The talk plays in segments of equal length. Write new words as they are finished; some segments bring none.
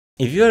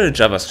If you are a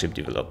JavaScript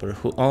developer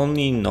who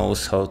only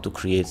knows how to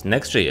create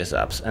Next.js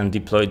apps and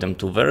deploy them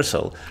to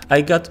Vercel,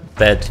 I got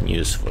bad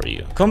news for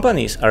you.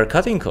 Companies are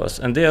cutting costs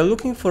and they are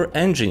looking for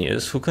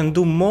engineers who can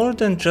do more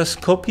than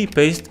just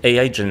copy-paste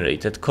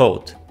AI-generated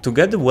code. To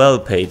get a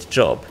well-paid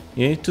job,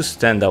 you need to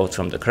stand out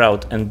from the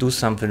crowd and do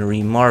something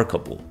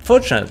remarkable.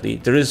 Fortunately,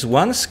 there is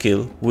one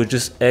skill which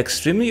is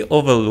extremely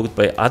overlooked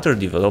by other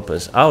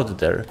developers out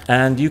there,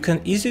 and you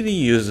can easily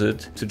use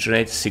it to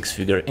generate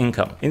six-figure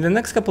income. In the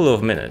next couple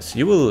of minutes,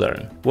 you will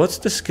learn what's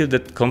the skill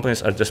that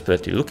companies are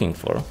desperately looking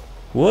for,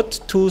 what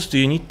tools do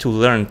you need to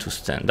learn to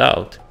stand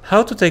out,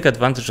 how to take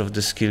advantage of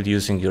the skill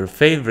using your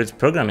favorite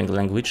programming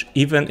language,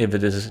 even if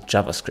it is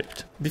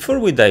JavaScript. Before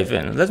we dive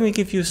in, let me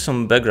give you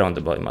some background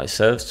about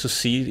myself to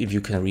see if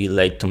you can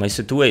relate to my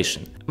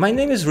situation. My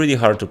name is really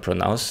hard to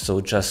pronounce, so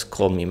just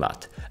call me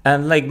Matt.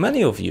 And like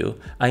many of you,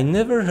 I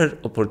never had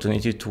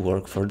opportunity to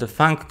work for the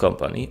Funk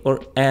company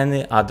or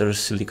any other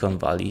Silicon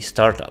Valley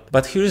startup.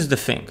 But here's the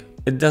thing.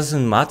 It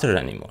doesn't matter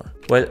anymore.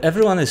 While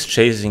everyone is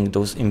chasing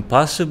those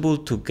impossible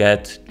to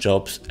get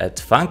jobs at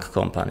Funk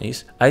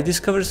companies, I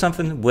discovered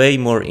something way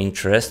more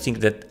interesting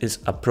that is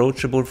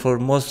approachable for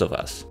most of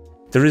us.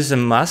 There is a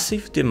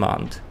massive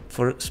demand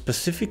for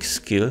specific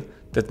skill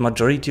that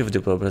majority of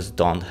developers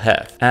don't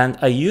have. And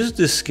I used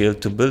this skill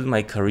to build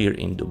my career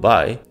in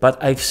Dubai, but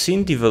I've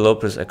seen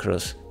developers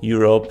across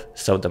Europe,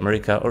 South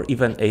America, or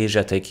even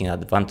Asia taking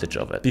advantage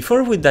of it.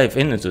 Before we dive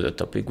into the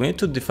topic, we need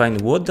to define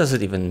what does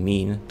it even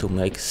mean to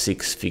make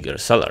six-figure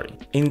salary.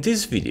 In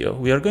this video,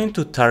 we are going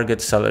to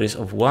target salaries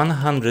of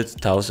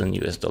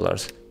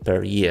 $100,000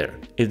 per year.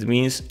 It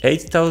means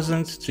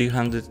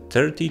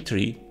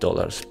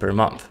 $8,333 per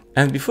month.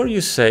 And before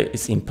you say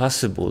it's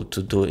impossible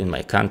to do in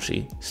my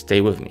country,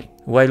 stay with me.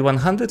 While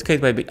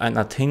 100k might be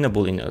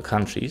unattainable in your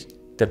countries,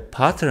 the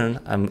pattern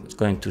I'm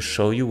going to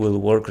show you will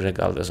work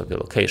regardless of your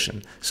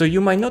location. So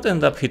you might not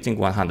end up hitting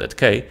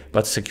 100k,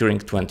 but securing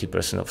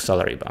 20% of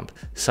salary bump.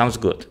 Sounds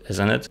good,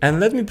 isn't it?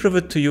 And let me prove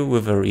it to you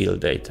with real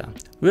data.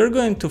 We're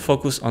going to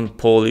focus on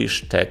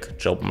Polish tech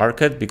job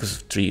market because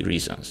of three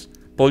reasons.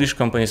 Polish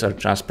companies are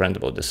transparent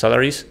about the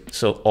salaries,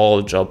 so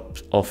all job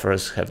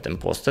offers have them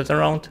posted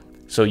around.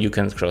 So you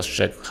can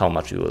cross-check how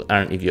much you will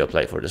earn if you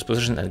apply for this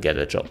position and get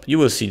a job. You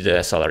will see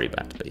the salary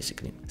band,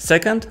 basically.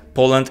 Second,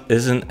 Poland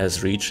isn't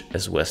as rich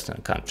as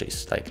Western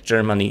countries like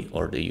Germany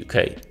or the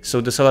UK, so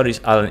the salaries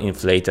aren't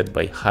inflated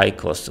by high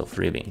costs of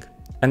living.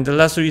 And the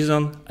last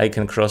reason, I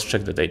can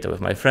cross-check the data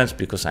with my friends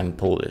because I'm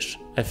Polish.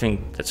 I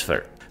think that's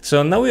fair.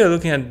 So now we are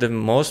looking at the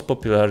most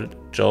popular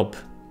job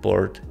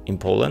board in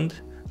Poland.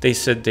 They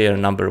said they are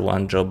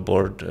 #1 job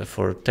board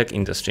for tech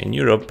industry in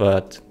Europe,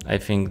 but I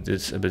think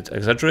it's a bit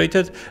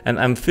exaggerated. And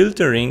I'm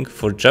filtering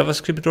for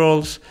JavaScript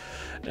roles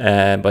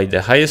by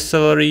the highest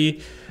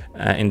salary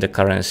in the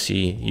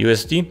currency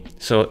USD.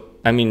 So,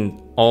 I mean,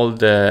 all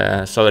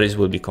the salaries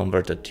will be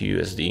converted to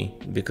USD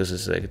because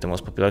it's like the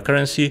most popular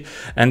currency.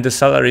 And the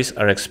salaries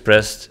are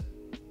expressed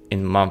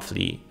in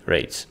monthly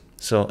rates.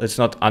 So it's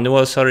not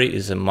annual salary,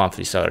 it's a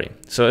monthly salary.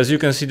 So as you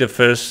can see, the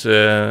first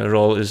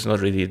role is not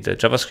really the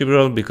JavaScript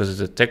role because it's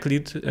a tech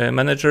lead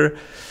manager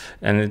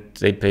and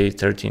they pay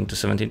 13 to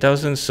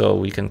 17,000. So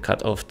we can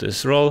cut off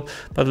this role,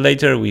 but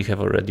later we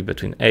have already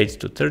between 8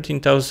 to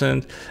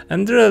 13,000.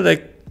 And there are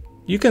like,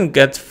 you can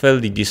get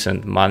fairly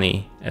decent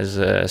money as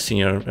a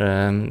senior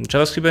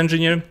JavaScript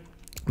engineer.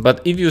 But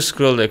if you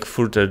scroll like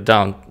further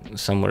down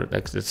somewhere,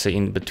 like let's say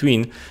in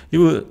between, you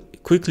will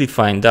quickly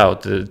find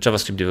out that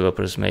JavaScript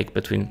developers make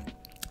between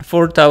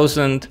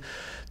 4,000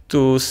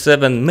 to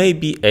 7,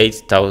 maybe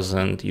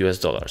 8,000 US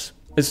dollars.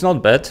 It's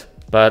not bad,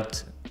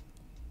 but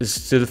it's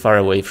still far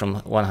away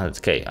from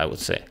 100k, I would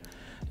say,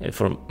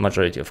 for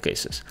majority of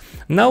cases.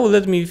 Now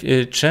let me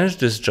change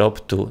this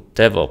job to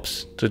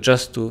DevOps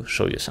just to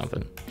show you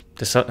something.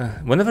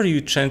 Whenever you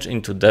change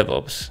into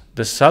DevOps,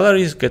 the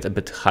salaries get a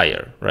bit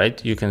higher,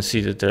 right? You can see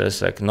that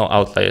there's like no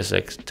outliers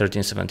like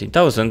 13,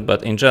 17,000,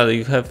 but in general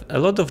you have a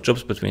lot of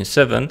jobs between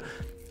 7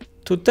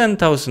 to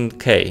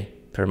 10,000k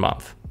per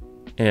month.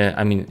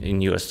 I mean in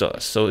US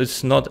dollars, so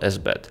it's not as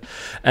bad.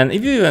 And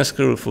if you even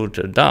scroll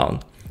further down,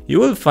 you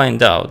will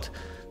find out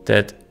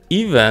that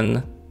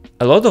even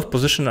a lot of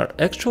positions are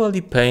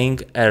actually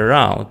paying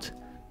around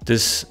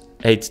this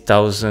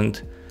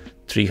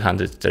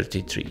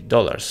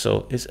 $8,333.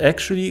 So it's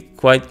actually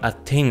quite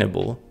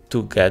attainable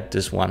to get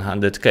this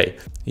 100k.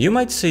 You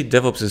might say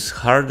DevOps is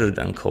harder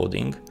than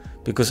coding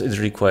because it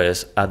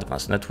requires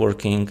advanced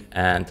networking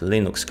and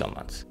Linux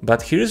commands.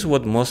 But here's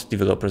what most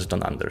developers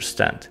don't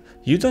understand.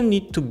 You don't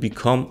need to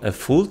become a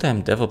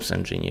full-time DevOps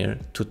engineer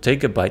to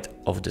take a bite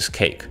of this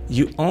cake.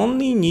 You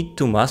only need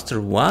to master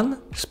one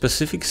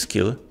specific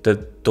skill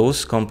that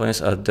those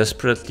companies are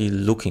desperately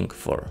looking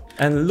for.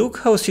 And look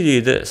how silly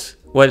it is.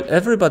 While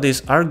everybody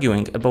is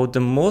arguing about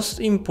the most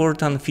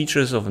important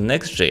features of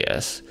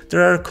Next.js,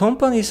 there are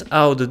companies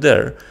out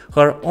there who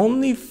are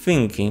only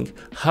thinking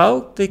how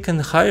they can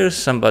hire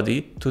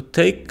somebody to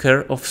take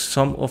care of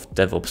some of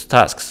DevOps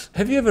tasks.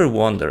 Have you ever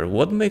wondered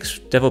what makes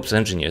DevOps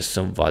engineers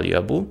so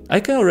valuable? I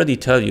can already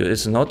tell you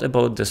it's not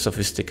about the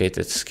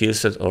sophisticated skill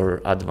set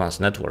or advanced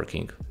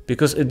networking,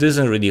 because it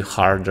isn't really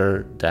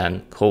harder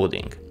than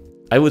coding.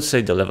 I would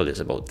say the level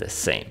is about the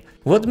same.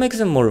 What makes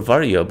them more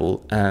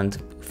valuable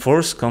and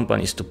force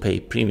companies to pay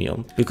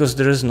premium? Because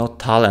there is no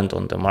talent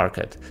on the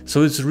market.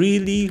 So it's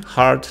really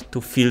hard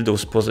to fill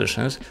those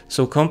positions,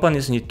 so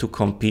companies need to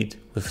compete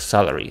with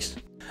salaries.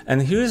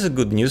 And here is a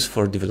good news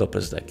for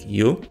developers like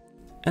you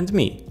and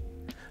me.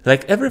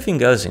 Like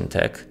everything else in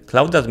tech,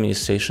 cloud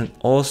administration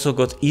also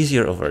got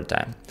easier over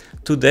time.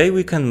 Today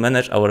we can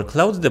manage our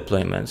cloud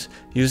deployments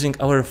using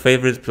our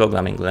favorite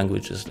programming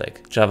languages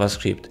like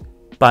JavaScript,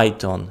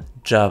 Python,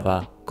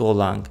 Java,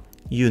 Golang,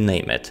 you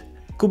name it.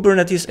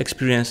 Kubernetes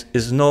experience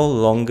is no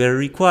longer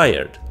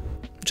required.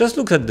 Just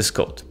look at this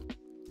code.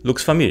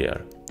 Looks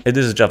familiar. It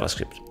is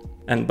JavaScript.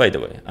 And by the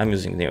way, I'm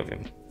using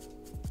Neovim.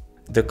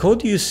 The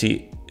code you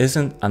see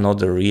isn't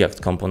another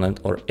React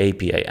component or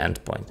API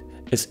endpoint.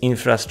 It's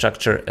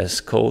infrastructure as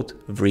code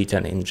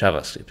written in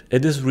JavaScript.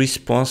 It is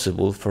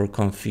responsible for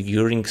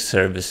configuring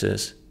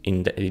services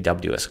in the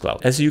AWS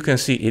cloud. As you can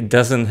see, it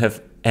doesn't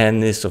have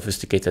any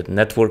sophisticated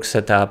network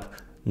setup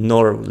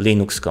nor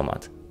Linux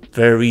command.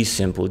 Very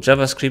simple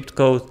JavaScript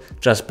code,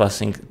 just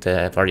passing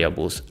the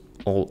variables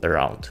all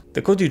around.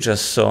 The code you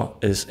just saw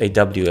is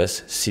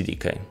AWS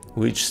CDK,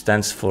 which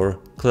stands for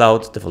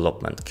Cloud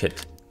Development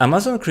Kit.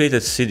 Amazon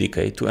created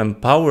CDK to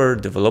empower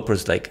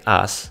developers like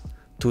us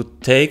to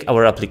take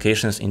our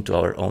applications into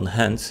our own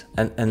hands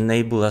and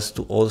enable us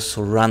to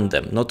also run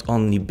them, not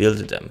only build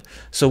them.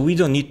 So we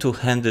don't need to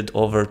hand it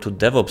over to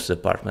DevOps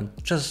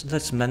department, just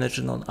let's manage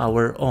it on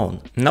our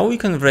own. Now we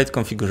can write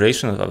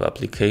configuration of our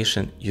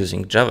application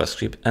using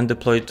JavaScript and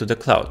deploy it to the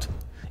cloud.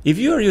 If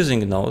you are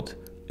using Node,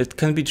 it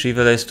can be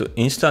trivialized to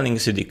installing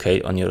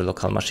CDK on your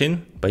local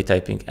machine by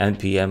typing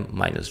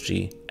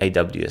npm-g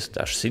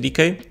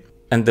aws-cdk.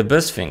 And the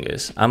best thing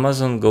is,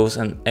 Amazon goes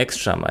an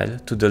extra mile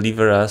to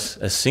deliver us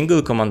a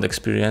single command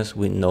experience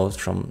with Node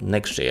from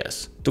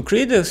Next.js. To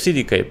create a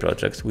CDK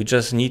project, we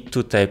just need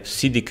to type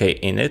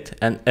CDK init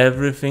and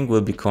everything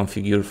will be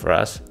configured for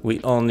us.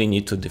 We only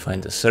need to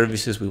define the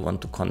services we want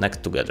to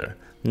connect together.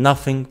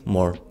 Nothing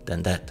more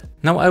than that.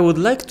 Now I would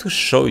like to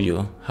show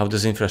you how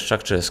this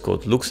infrastructure as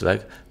code looks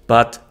like,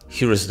 but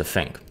here is the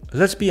thing.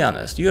 Let's be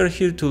honest, you are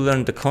here to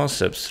learn the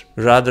concepts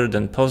rather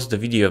than pause the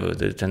video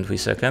every 20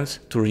 seconds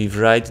to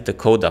rewrite the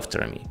code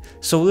after me.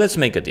 So let's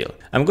make a deal.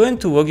 I'm going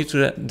to walk you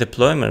through the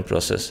deployment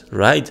process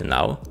right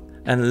now,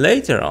 and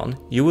later on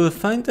you will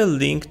find a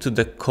link to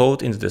the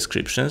code in the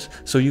descriptions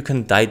so you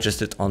can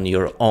digest it on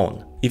your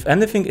own. If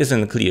anything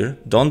isn't clear,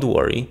 don't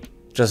worry.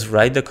 Just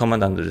write the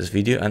comment under this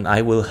video and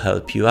I will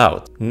help you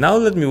out. Now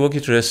let me walk you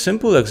through a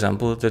simple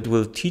example that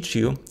will teach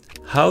you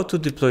how to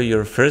deploy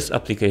your first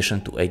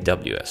application to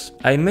AWS.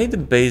 I made a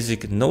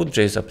basic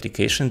Node.js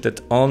application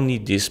that only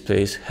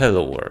displays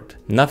hello world.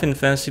 Nothing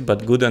fancy,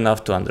 but good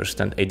enough to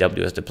understand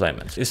AWS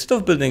deployments. Instead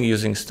of building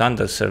using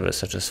standard servers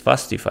such as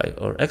Fastify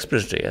or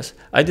Express.js,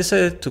 I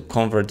decided to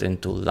convert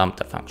into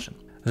Lambda function.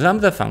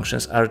 Lambda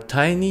functions are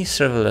tiny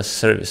serverless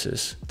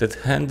services that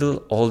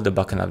handle all the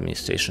backend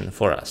administration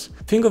for us.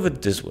 Think of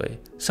it this way.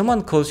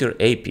 Someone calls your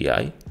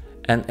API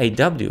and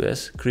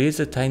AWS creates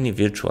a tiny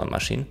virtual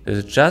machine that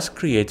is just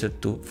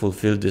created to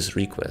fulfill this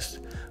request.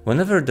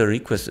 Whenever the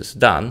request is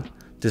done,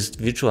 this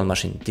virtual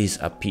machine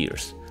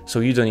disappears. So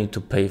you don't need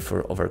to pay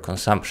for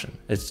overconsumption.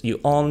 You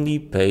only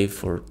pay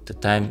for the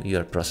time you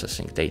are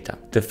processing data.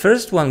 The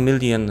first 1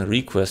 million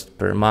requests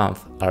per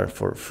month are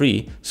for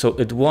free, so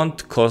it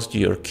won't cost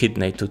you your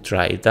kidney to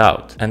try it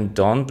out. And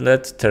don't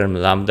let term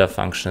Lambda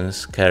functions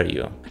scare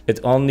you. It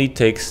only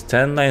takes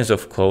 10 lines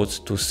of code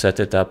to set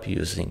it up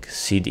using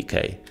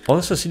CDK.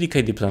 Also,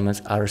 CDK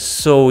deployments are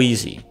so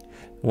easy.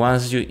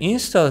 Once you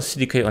install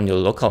CDK on your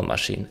local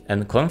machine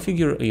and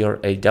configure your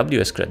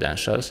AWS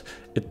credentials,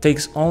 it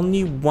takes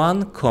only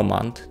one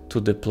command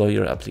to deploy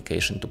your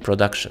application to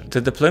production.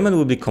 The deployment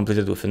will be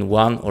completed within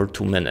 1 or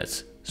 2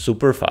 minutes.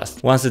 Super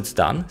fast. Once it's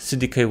done,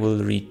 CDK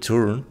will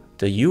return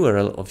the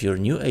URL of your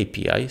new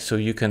API so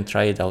you can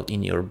try it out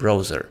in your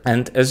browser.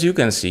 And as you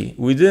can see,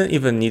 we didn't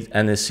even need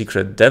any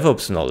secret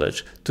DevOps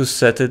knowledge to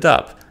set it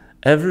up.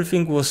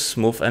 Everything was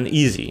smooth and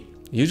easy.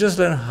 You just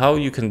learn how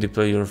you can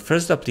deploy your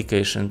first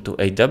application to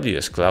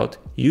AWS cloud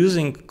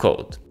using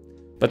code.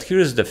 But here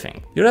is the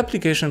thing. Your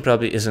application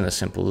probably isn't a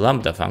simple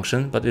Lambda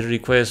function, but it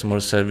requires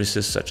more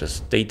services such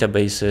as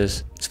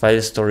databases,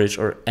 file storage,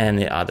 or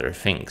any other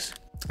things.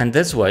 And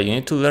that's why you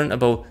need to learn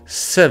about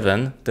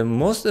 7 the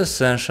most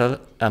essential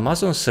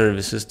Amazon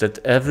services that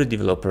every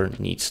developer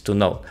needs to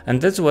know.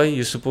 And that's why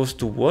you're supposed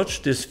to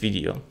watch this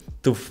video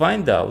to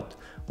find out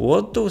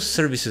what those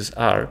services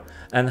are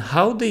and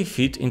how they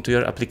fit into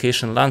your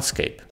application landscape.